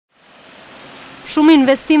Shumë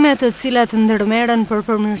investime të cilat ndërmeren për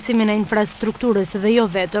përmirësimin e infrastrukturës dhe jo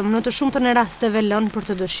vetëm, në të shumtën e rasteve lënë për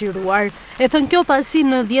të dëshiruar. E thënë kjo pasi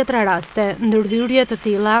në 10 raste, ndërhyrje të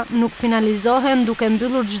tilla nuk finalizohen duke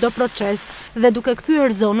mbyllur çdo proces dhe duke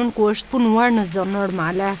kthyer zonën ku është punuar në zonë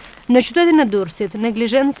normale. Në qytetin e Durrësit,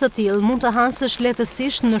 neglizhencë të tillë mund të hansësh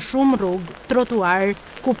lehtësisht në shumë rrugë, trotuarë,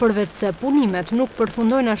 ku përveç se punimet nuk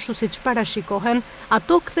përfundojnë ashtu siç parashikohen,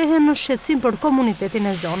 ato kthehen në shqetësim për komunitetin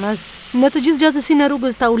e zonës. Në të gjithë gjatësinë e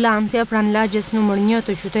rrugës Taulantja, pranë lagjes nr. 1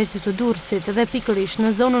 të qytetit të Durrësit dhe pikërisht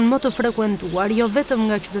në zonën më të frekuentuar, jo vetëm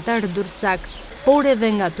nga qytetarët durrësak, por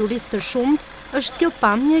edhe nga turistë të shumt, është kjo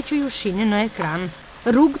pamje që ju shihni në ekran.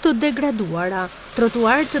 Rrugë të degraduara,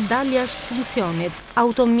 trotuarë të dalë jashtë funksionit,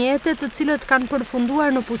 automjete të cilët kanë përfunduar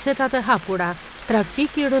në pusetat e hapura,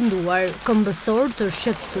 trafik i rënduar, këmbësor të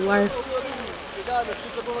shqetësuar.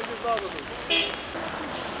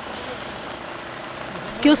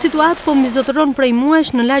 Kjo situatë po mbizotëron prej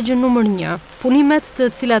muajsh në lagjen nr. 1, punimet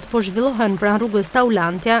të cilat po zhvillohen pranë rrugës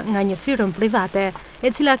Taulantja nga një firmë private,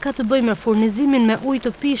 e cila ka të bëjë me furnizimin me ujë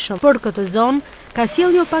të pishëm për këtë zonë, ka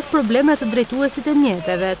sjellë jo pak probleme të drejtuesit e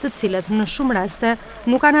mjeteve, të cilët në shumë raste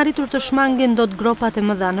nuk kanë arritur të shmangin dot gropat e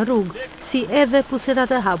mëdha në rrugë, si edhe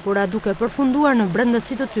pusetat e hapura duke përfunduar në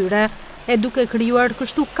brendësi të tyre e duke krijuar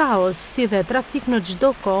kështu kaos si dhe trafik në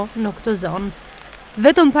çdo kohë në këtë zonë.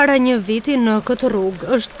 Vetëm para një viti në këtë rrugë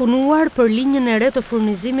është punuar për linjën e re të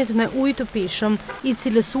furnizimit me ujë të pishëm, i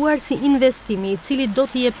cilësuar si investimi, i cili do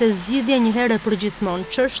t'i jepte zgjidhje një herë përgjithmonë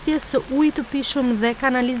çështjes së ujit të pishëm dhe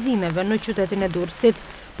kanalizimeve në qytetin e Durrësit.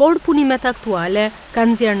 Por punimet aktuale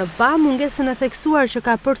kanë nxjerrë në pa mungesën e theksuar që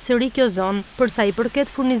ka përsëri kjo zonë, për sa i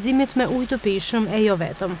përket furnizimit me ujë të pishëm e jo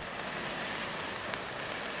vetëm.